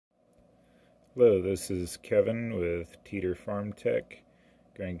Hello, this is Kevin with Teeter Farm Tech,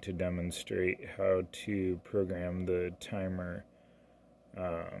 going to demonstrate how to program the timer.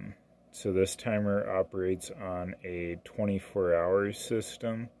 So this timer operates on a 24-hour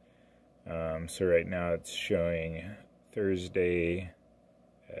system. So right now it's showing Thursday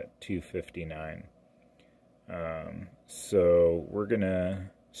at 2:59. So we're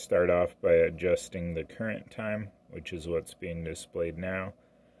gonna start off by adjusting the current time, which is what's being displayed now.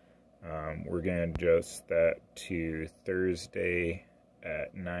 We're going to adjust that to Thursday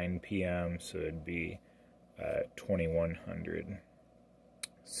at 9 p.m. so it'd be 2100.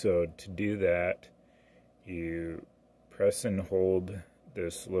 So to do that, you press and hold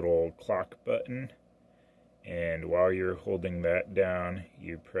this little clock button, and while you're holding that down,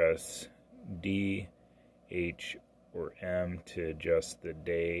 you press D, H, or M to adjust the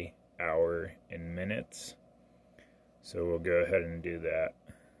day, hour, and minutes. So we'll go ahead and do that.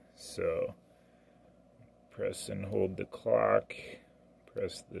 So press and hold the clock,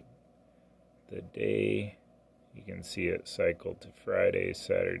 press the day. You can see it cycle to Friday,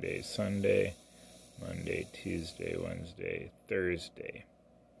 Saturday, Sunday, Monday, Tuesday, Wednesday, Thursday.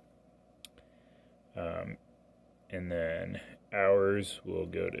 And then hours will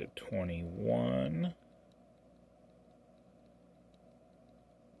go to 21.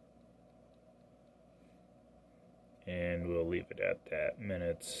 And we'll leave it at that.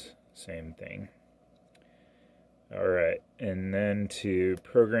 Minutes, same thing. Alright, and then to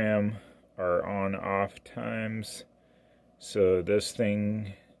program our on-off times. So this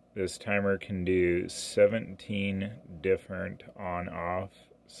timer can do 17 different on-off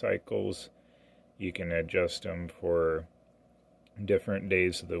cycles. You can adjust them for different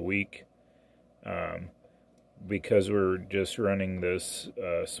days of the week. Because we're just running this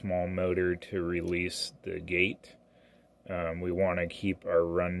small motor to release the gate, we want to keep our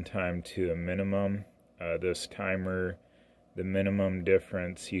runtime to a minimum. This timer, the minimum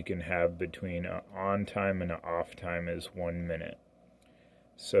difference you can have between an on time and an off time is 1 minute.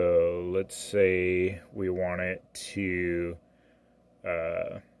 So let's say we want it to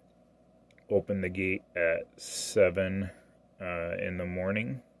open the gate at 7 in the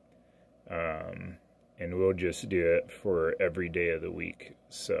morning, and we'll just do it for every day of the week.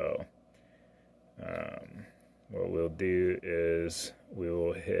 So what we'll do is we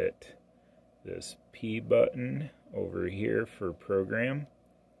will hit this P button over here for program,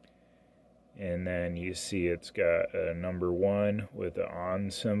 and then you see it's got a number 1 with the on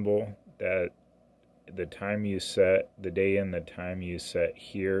symbol. That the time you set, the day and the time you set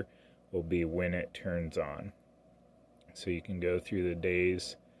here will be when it turns on. So you can go through the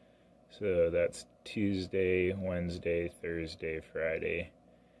days. So that's Tuesday, Wednesday, Thursday, Friday,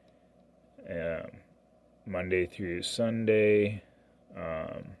 Monday through Sunday,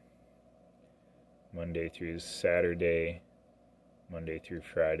 Monday through Saturday, Monday through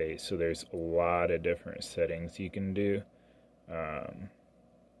Friday. So there's a lot of different settings you can do.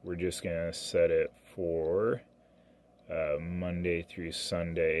 We're just going to set it for Monday through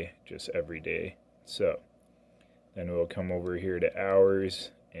Sunday, just every day. So then we'll come over here to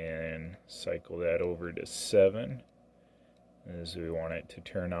hours and cycle that over to 7, as we want it to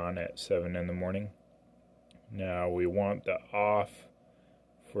turn on at 7 in the morning. Now we want the off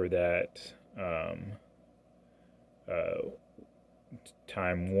for that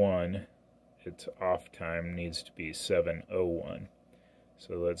time 1. Its off time needs to be 7:01.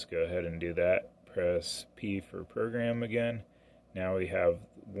 So let's go ahead and do that. Press P for program again. Now we have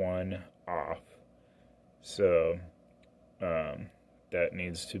 1 off. So that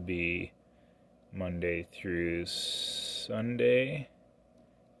needs to be Monday through Sunday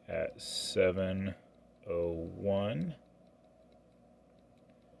at 7:01.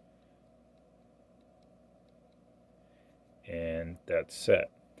 And that's set.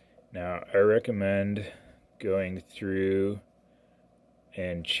 Now I recommend going through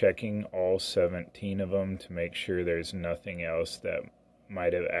and checking all 17 of them to make sure there's nothing else that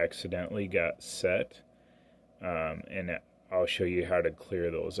might have accidentally got set. And I'll show you how to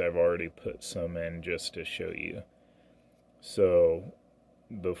clear those. I've already put some in just to show you. So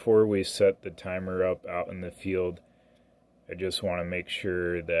before we set the timer up out in the field, I just want to make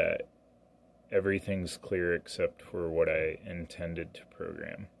sure that everything's clear except for what I intended to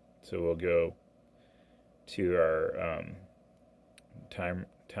program. So we'll go to our time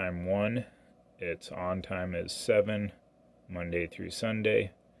 1. Its on time is 7, Monday through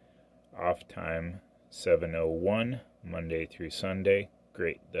Sunday. Off time 7:01, Monday through Sunday.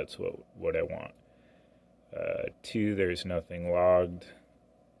 Great, that's what I want. 2, there's nothing logged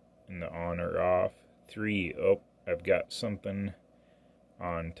in the on or off. 3, oh, I've got something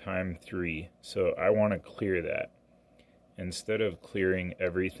on time 3. So I want to clear that. Instead of clearing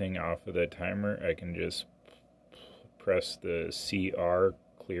everything off of the timer, I can just press the CR,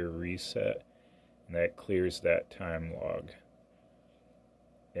 clear reset, and that clears that time log.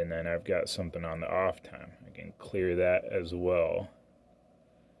 And then I've got something on the off time. I can clear that as well.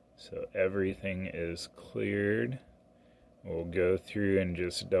 So everything is cleared. We'll go through and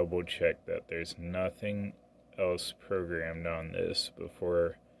just double check that there's nothing else programmed on this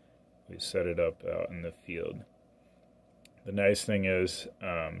before we set it up out in the field. The nice thing is,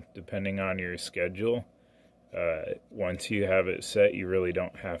 depending on your schedule, once you have it set, you really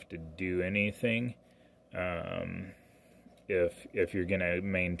don't have to do anything. If you're going to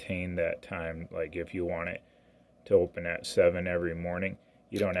maintain that time, like if you want it to open at 7 every morning,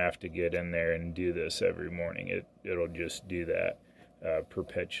 you don't have to get in there and do this every morning. It'll just do that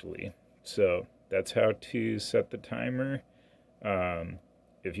perpetually. So that's how to set the timer.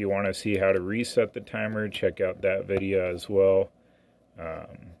 If you want to see how to reset the timer, check out that video as well.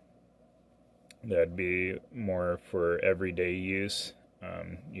 That'd be more for everyday use.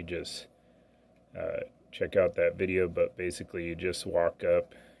 You just check out that video, but basically you just walk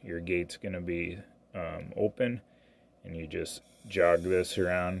up, your gate's going to be open, and you just jog this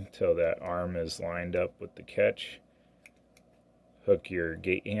around till that arm is lined up with the catch. Hook your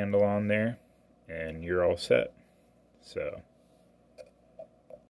gate handle on there, and you're all set. So